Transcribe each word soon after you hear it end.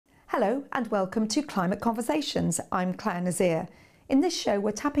Hello and welcome to Climate Conversations. I'm Claire Nazir. In this show,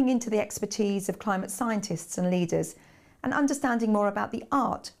 we're tapping into the expertise of climate scientists and leaders and understanding more about the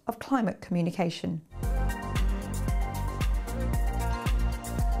art of climate communication.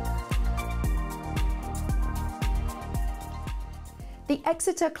 The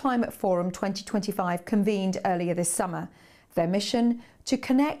Exeter Climate Forum 2025 convened earlier this summer. Their mission: to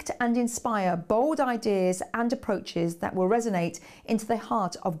connect and inspire bold ideas and approaches that will resonate into the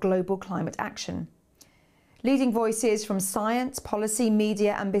heart of global climate action. Leading voices from science, policy,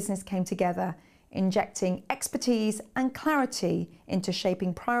 media and business came together, injecting expertise and clarity into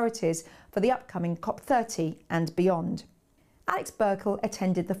shaping priorities for the upcoming COP30 and beyond. Alex Burkill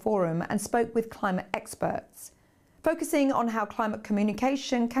attended the forum and spoke with climate experts, focusing on how climate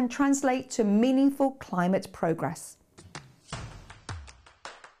communication can translate to meaningful climate progress.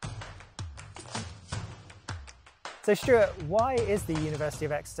 So Stuart, why is the University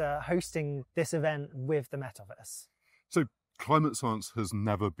of Exeter hosting this event with the Metaverse? So climate science has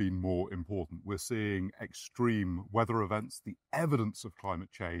never been more important. We're seeing extreme weather events, the evidence of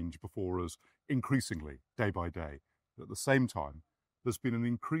climate change before us increasingly day by day. But at the same time, there's been an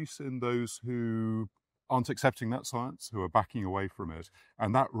increase in those who aren't accepting that science, who are backing away from it,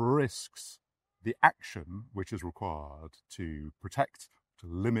 and that risks the action which is required to protect, to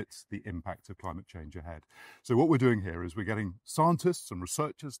limit the impact of climate change ahead. So what we're doing here is we're getting scientists and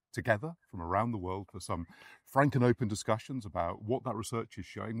researchers together from around the world for some frank and open discussions about what that research is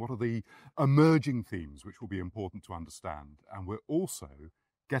showing, what are the emerging themes which will be important to understand. And we're also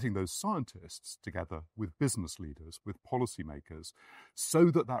getting those scientists together with business leaders, with policymakers, so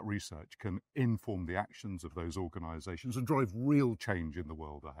that that research can inform the actions of those organisations and drive real change in the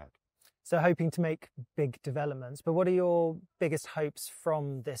world ahead. So hoping to make big developments, but what are your biggest hopes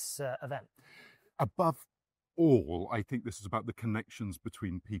from this event? Above all, I think this is about the connections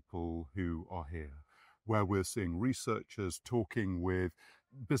between people who are here, where we're seeing researchers talking with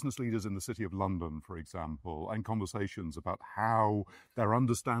business leaders in the City of London, for example, and conversations about how their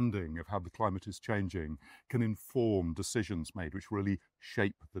understanding of how the climate is changing can inform decisions made which really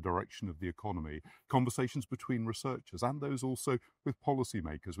shape the direction of the economy. Conversations between researchers and those also with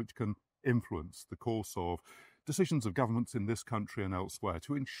policymakers, which can influence the course of decisions of governments in this country and elsewhere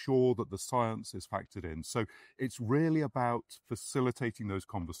to ensure that the science is factored in. So it's really about facilitating those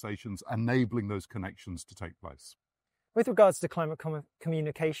conversations, enabling those connections to take place. With regards to climate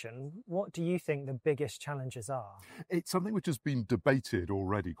communication, what do you think the biggest challenges are? It's something which has been debated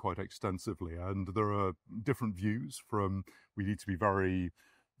already quite extensively, and there are different views, from we need to be very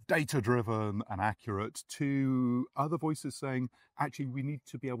data-driven and accurate to other voices saying, actually, we need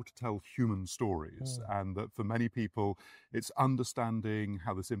to be able to tell human stories. And that for many people, it's understanding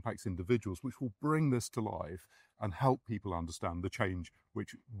how this impacts individuals, which will bring this to life and help people understand the change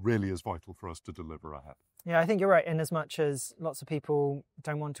which really is vital for us to deliver ahead. Yeah, I think you're right, in as much as lots of people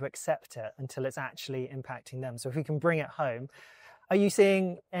don't want to accept it until it's actually impacting them. So if we can bring it home, are you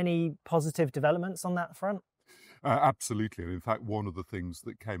seeing any positive developments on that front? Absolutely. And in fact, one of the things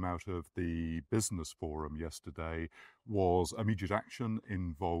that came out of the business forum yesterday was immediate action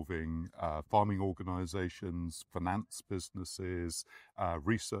involving farming organisations, finance businesses,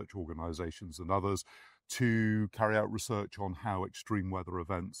 research organisations and others to carry out research on how extreme weather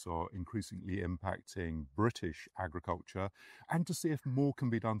events are increasingly impacting British agriculture, and to see if more can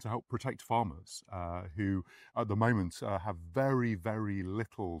be done to help protect farmers who at the moment have very, very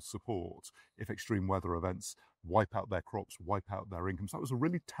little support if extreme weather events wipe out their crops, wipe out their incomes. That was a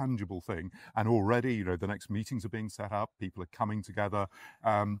really tangible thing. And already, the next meetings are being set up, people are coming together.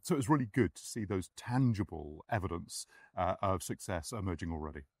 So it was really good to see those tangible evidence of success emerging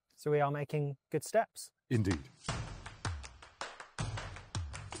already. So we are making good steps. Indeed.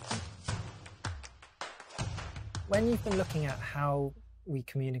 When you've been looking at how we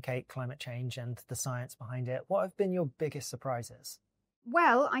communicate climate change and the science behind it, what have been your biggest surprises?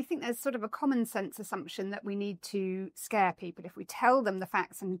 Well, I think there's sort of a common sense assumption that we need to scare people. If we tell them the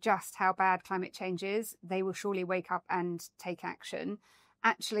facts and just how bad climate change is, they will surely wake up and take action.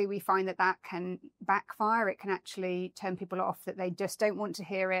 Actually, we find that that can backfire. It can actually turn people off, that they just don't want to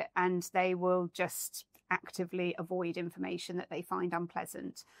hear it, and they will just actively avoid information that they find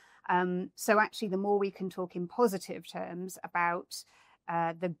unpleasant. So actually, the more we can talk in positive terms about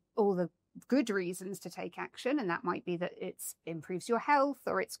all the good reasons to take action, and that might be that it improves your health,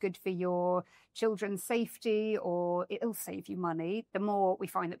 or it's good for your children's safety, or it'll save you money, the more we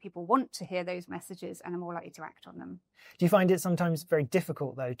find that people want to hear those messages and are more likely to act on them. Do you find it sometimes very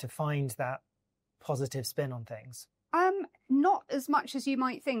difficult, though, to find that positive spin on things? Not as much as you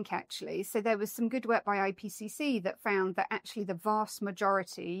might think, actually. So there was some good work by IPCC that found that actually the vast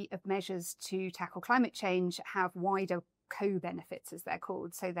majority of measures to tackle climate change have wider co-benefits, as they're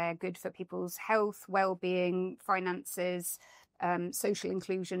called. So they're good for people's health, well-being, finances, social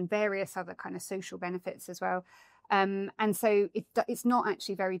inclusion, various other kind of social benefits as well. And so it's not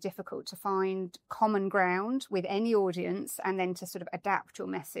actually very difficult to find common ground with any audience and then to sort of adapt your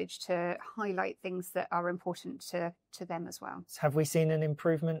message to highlight things that are important to them as well. So have we seen an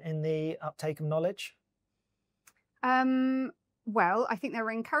improvement in the uptake of knowledge? Well, I think there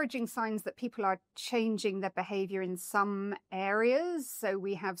are encouraging signs that people are changing their behaviour in some areas. So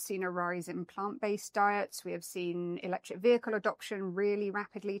we have seen a rise in plant-based diets. We have seen electric vehicle adoption really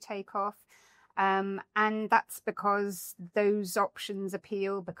rapidly take off. And that's because those options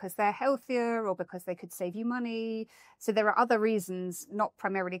appeal because they're healthier or because they could save you money. So there are other reasons, not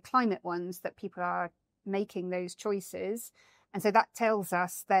primarily climate ones, that people are making those choices. And so that tells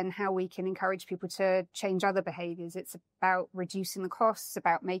us then how we can encourage people to change other behaviours. It's about reducing the costs,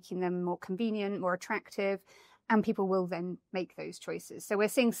 about making them more convenient, more attractive, and people will then make those choices. So we're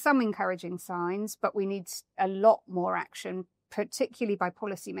seeing some encouraging signs, but we need a lot more action, particularly by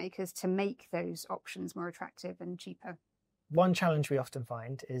policymakers, to make those options more attractive and cheaper. One challenge we often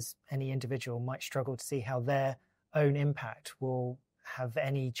find is any individual might struggle to see how their own impact will have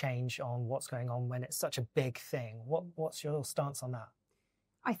any change on what's going on when it's such a big thing. What's your stance on that?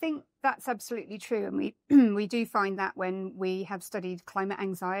 I think that's absolutely true. And we do find that when we have studied climate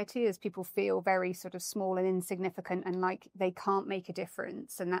anxiety, as people feel very sort of small and insignificant and like they can't make a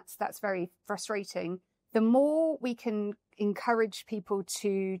difference. And that's very frustrating. The more we can encourage people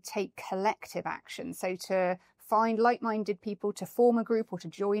to take collective action, so to find like-minded people, to form a group or to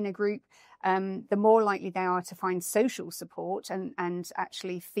join a group, the more likely they are to find social support and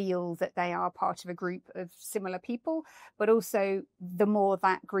actually feel that they are part of a group of similar people, but also the more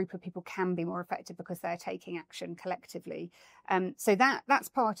that group of people can be more effective because they're taking action collectively. So that's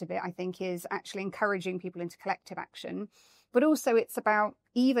part of it, I think, is actually encouraging people into collective action. But also it's about,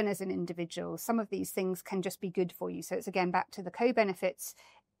 even as an individual, some of these things can just be good for you. So it's again back to the co-benefits.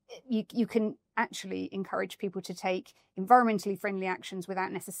 You can actually encourage people to take environmentally friendly actions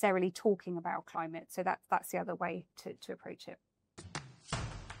without necessarily talking about climate. So that's the other way to approach it.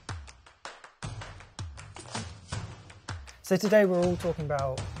 So today we're all talking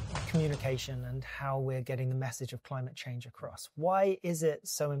about communication and how we're getting the message of climate change across. Why is it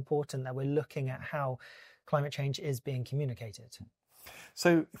so important that we're looking at how climate change is being communicated?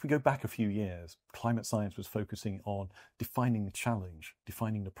 So if we go back a few years, climate science was focusing on defining the challenge,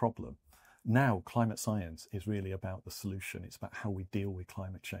 defining the problem. Now climate science is really about the solution. It's about how we deal with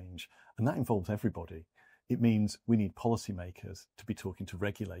climate change. And that involves everybody. It means we need policymakers to be talking to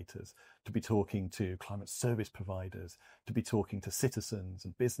regulators, to be talking to climate service providers, to be talking to citizens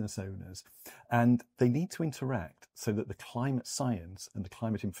and business owners. And they need to interact so that the climate science and the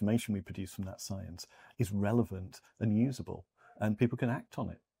climate information we produce from that science is relevant and usable, and people can act on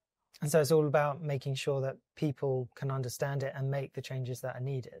it. And so it's all about making sure that people can understand it and make the changes that are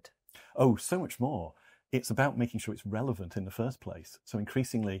needed. Oh, so much more. It's about making sure it's relevant in the first place. So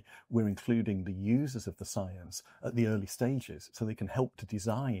increasingly, we're including the users of the science at the early stages so they can help to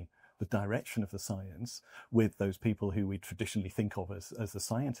design the direction of the science with those people who we traditionally think of as the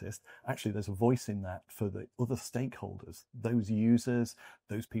scientists. Actually, there's a voice in that for the other stakeholders, those users,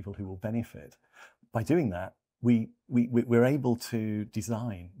 those people who will benefit. By doing that, we're able to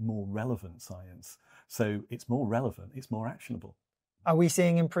design more relevant science. So it's more relevant, it's more actionable. Are we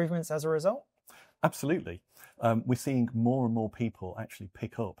seeing improvements as a result? Absolutely. We're seeing more and more people actually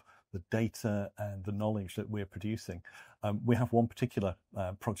pick up the data and the knowledge that we're producing. We have one particular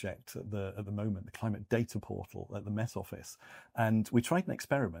project at the moment, the Climate Data Portal at the Met Office. And we tried an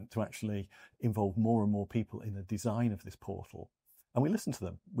experiment to actually involve more and more people in the design of this portal. And we listened to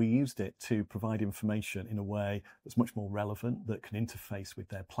them. We used it to provide information in a way that's much more relevant, that can interface with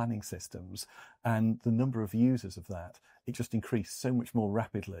their planning systems. And the number of users of that, it just increased so much more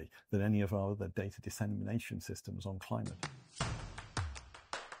rapidly than any of our other data dissemination systems on climate.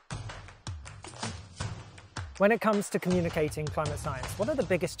 When it comes to communicating climate science, what are the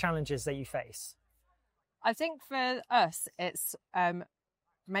biggest challenges that you face? I think for us, it's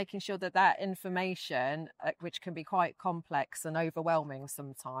making sure that information, which can be quite complex and overwhelming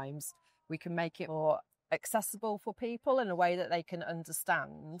sometimes, we can make it more accessible for people in a way that they can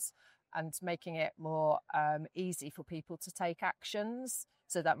understand, and making it more easy for people to take actions.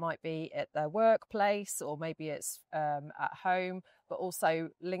 So that might be at their workplace, or maybe it's at home, but also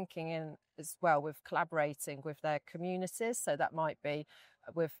linking in as well with collaborating with their communities. So that might be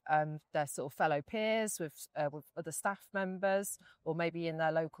with their sort of fellow peers, with other staff members, or maybe in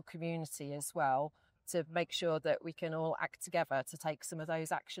their local community as well, to make sure that we can all act together to take some of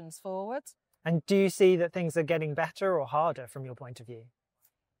those actions forward. And do you see that things are getting better or harder from your point of view?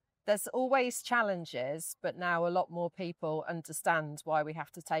 There's always challenges, but now a lot more people understand why we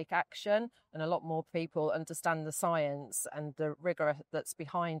have to take action, and a lot more people understand the science and the rigour that's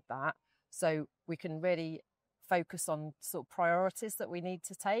behind that. So we can really focus on sort of priorities that we need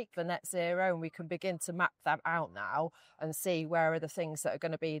to take for net zero, and we can begin to map that out now and see where are the things that are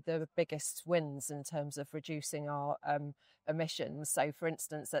going to be the biggest wins in terms of reducing our emissions. So for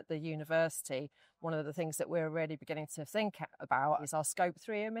instance, at the university, one of the things that we're really beginning to think about is our scope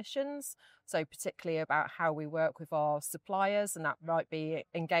 3 emissions. So particularly about how we work with our suppliers, and that might be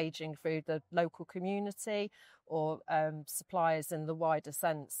engaging through the local community or suppliers in the wider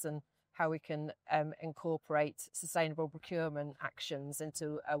sense, and how we can incorporate sustainable procurement actions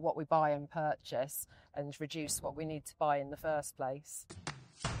into what we buy and purchase and reduce what we need to buy in the first place.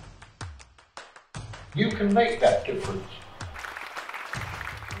 You can make that difference.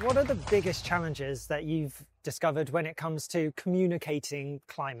 What are the biggest challenges that you've discovered when it comes to communicating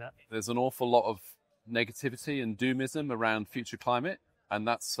climate? There's an awful lot of negativity and doomism around future climate, and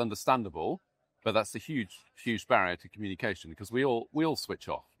that's understandable. But that's a huge barrier to communication, because we all switch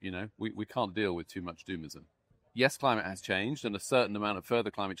off. You know, we can't deal with too much doomism. Yes, climate has changed, and a certain amount of further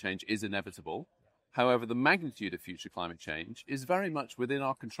climate change is inevitable. However, the magnitude of future climate change is very much within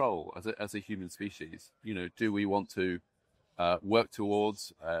our control as a human species. You know, do we want to work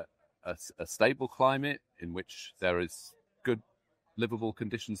towards a stable climate in which there is good, livable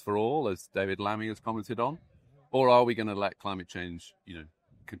conditions for all, as David Lammy has commented on, or are we going to let climate change, you know,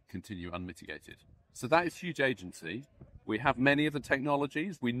 continue unmitigated? So that is huge agency. We have many of the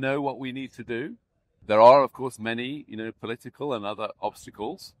technologies. We know what we need to do. There are, of course, many, you know, political and other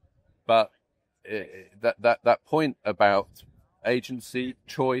obstacles. But that point about agency,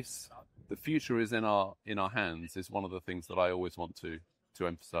 choice, the future is in our hands, is one of the things that I always want to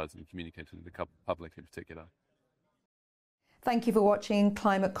emphasise and communicate to the public in particular. Thank you for watching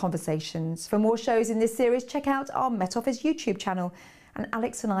Climate Conversations. For more shows in this series, check out our Met Office YouTube channel. And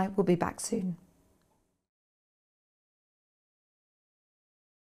Alex and I will be back soon.